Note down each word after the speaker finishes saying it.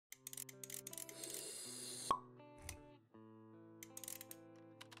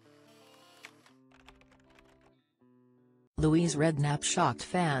Louise Redknapp shocked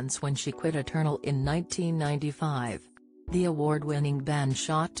fans when she quit Eternal in 1995. The award-winning band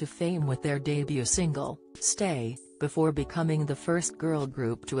shot to fame with their debut single, Stay, before becoming the first girl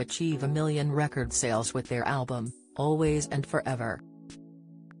group to achieve 1 million record sales with their album, Always and Forever.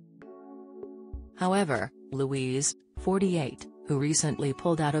 However, Louise, 48, who recently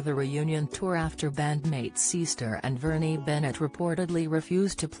pulled out of a reunion tour after bandmates Easter and Vernie Bennett reportedly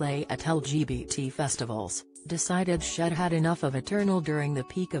refused to play at LGBT festivals, decided she'd had enough of Eternal during the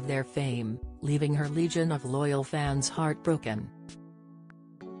peak of their fame, leaving her legion of loyal fans heartbroken.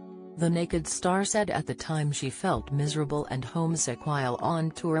 The Naked star said at the time she felt miserable and homesick while on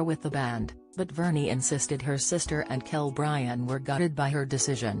tour with the band, but Vernie insisted her sister and Kel Bryan were gutted by her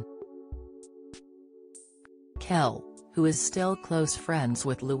decision. Kel, who is still close friends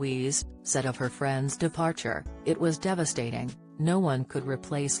with Louise, said of her friend's departure, "It was devastating, no one could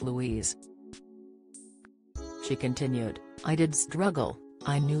replace Louise." She continued, "I did struggle,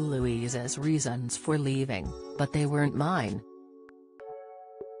 I knew Louise's reasons for leaving, but they weren't mine.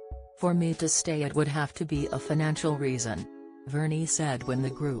 For me to stay it would have to be a financial reason." Vernie said when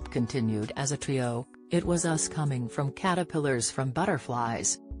the group continued as a trio, "It was us coming from caterpillars from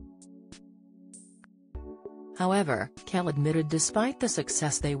butterflies." However, Kel admitted despite the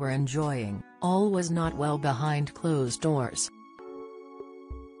success they were enjoying, all was not well behind closed doors.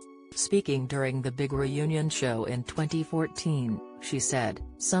 Speaking during the big reunion show in 2014, she said,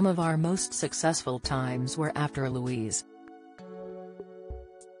 "Some of our most successful times were after Louise.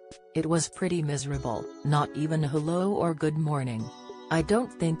 It was pretty miserable, not even a hello or good morning. I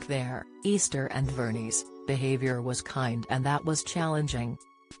don't think their, Easter and Vernie's, behavior was kind and that was challenging.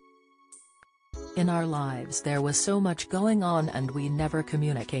 In our lives there was so much going on and we never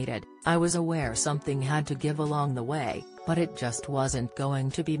communicated. I was aware something had to give along the way, but it just wasn't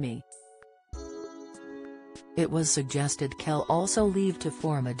going to be me." It was suggested Kel also leave to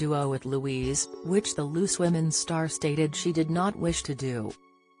form a duo with Louise, which the Loose Women star stated she did not wish to do.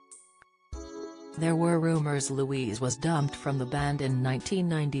 There were rumors Louise was dumped from the band in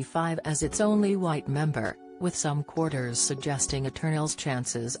 1995 as its only white member, with some quarters suggesting Eternal's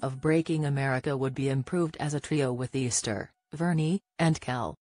chances of breaking America would be improved as a trio with Easter, Vernie, and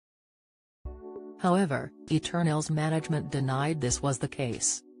Kel. However, Eternal's management denied this was the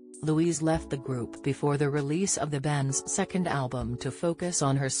case. Louise left the group before the release of the band's second album to focus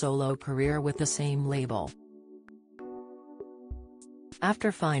on her solo career with the same label.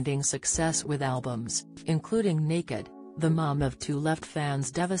 After finding success with albums, including Naked, the mom of two left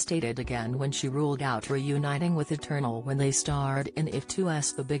fans devastated again when she ruled out reuniting with Eternal when they starred in If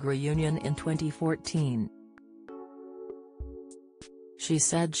 2's The Big Reunion in 2014. She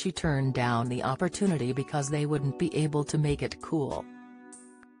said she turned down the opportunity because they wouldn't be able to make it cool.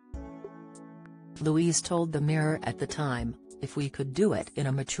 Louise told the Mirror at the time, "If we could do it in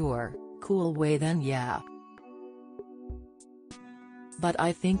a mature, cool way then yeah. But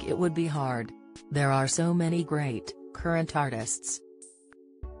I think it would be hard. There are so many great, current artists."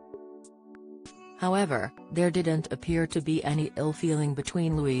 However, there didn't appear to be any ill feeling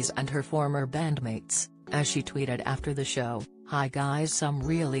between Louise and her former bandmates, as she tweeted after the show, "Hi guys, some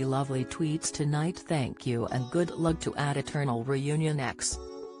really lovely tweets tonight, thank you and good luck to @Eternal Reunion X."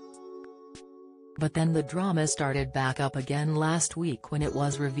 But then the drama started back up again last week when it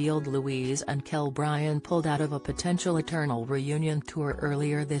was revealed Louise and Kel Bryan pulled out of a potential Eternal reunion tour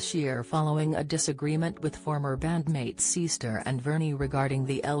earlier this year following a disagreement with former bandmates Easter and Vernie regarding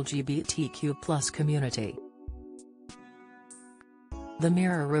the LGBTQ+ community. The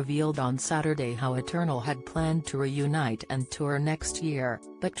Mirror revealed on Saturday how Eternal had planned to reunite and tour next year,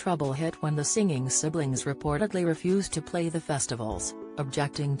 but trouble hit when the singing siblings reportedly refused to play the festivals,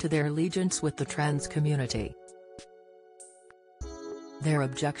 objecting to their allegiance with the trans community. Their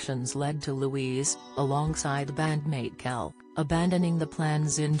objections led to Louise, alongside bandmate Kel, abandoning the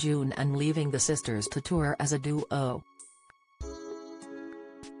plans in June and leaving the sisters to tour as a duo.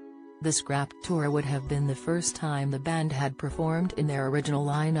 The scrapped tour would have been the first time the band had performed in their original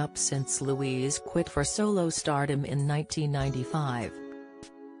lineup since Louise quit for solo stardom in 1995.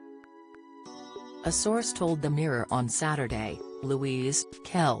 A source told The Mirror on Saturday, Louise,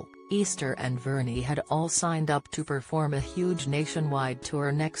 Kel, Easter and Vernie had all signed up to perform a huge nationwide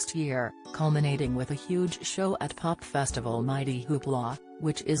tour next year, culminating with a huge show at pop festival Mighty Hoopla,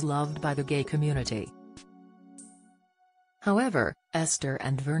 which is loved by the gay community. However, Esther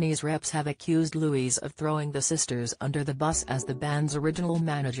and Vernie's reps have accused Louise of throwing the sisters under the bus as the band's original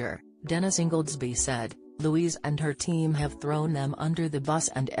manager, Dennis Ingoldsby said, "Louise and her team have thrown them under the bus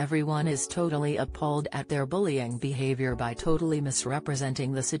and everyone is totally appalled at their bullying behavior by totally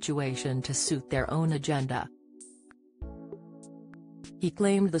misrepresenting the situation to suit their own agenda." He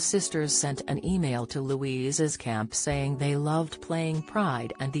claimed the sisters sent an email to Louise's camp saying they loved playing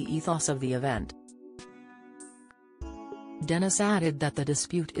Pride and the ethos of the event. Dennis added that the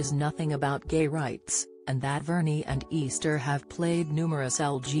dispute is nothing about gay rights, and that Vernie and Easter have played numerous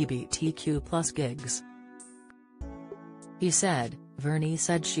LGBTQ+ gigs. He said, Vernie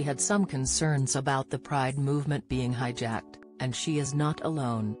said she had some concerns about the Pride movement being hijacked, and she is not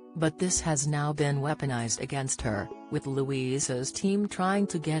alone, but this has now been weaponized against her, with Louise's team trying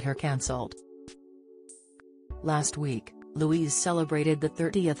to get her cancelled. Last week, Louise celebrated the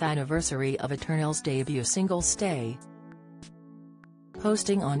 30th anniversary of Eternal's debut single Stay.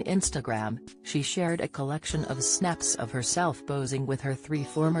 Posting on Instagram, she shared a collection of snaps of herself posing with her 3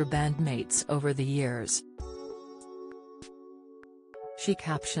 former bandmates over the years. She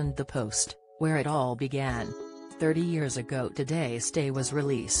captioned the post, "Where it all began. 30 years ago today Stay was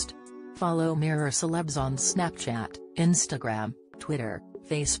released." Follow Mirror Celebs on Snapchat, Instagram, Twitter,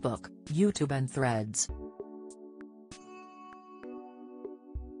 Facebook, YouTube and Threads.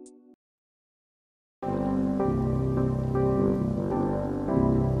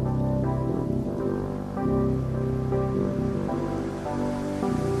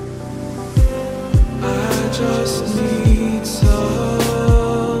 I just need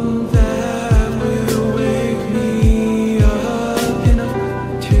some that will wake me up enough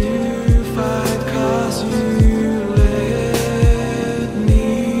to fight, 'cause you let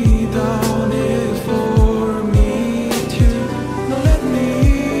me down it for me to not let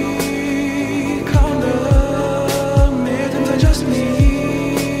me count the minutes. I just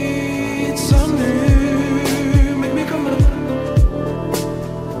need some new, make me come up.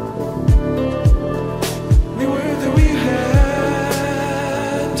 We were that we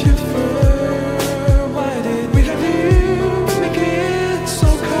had to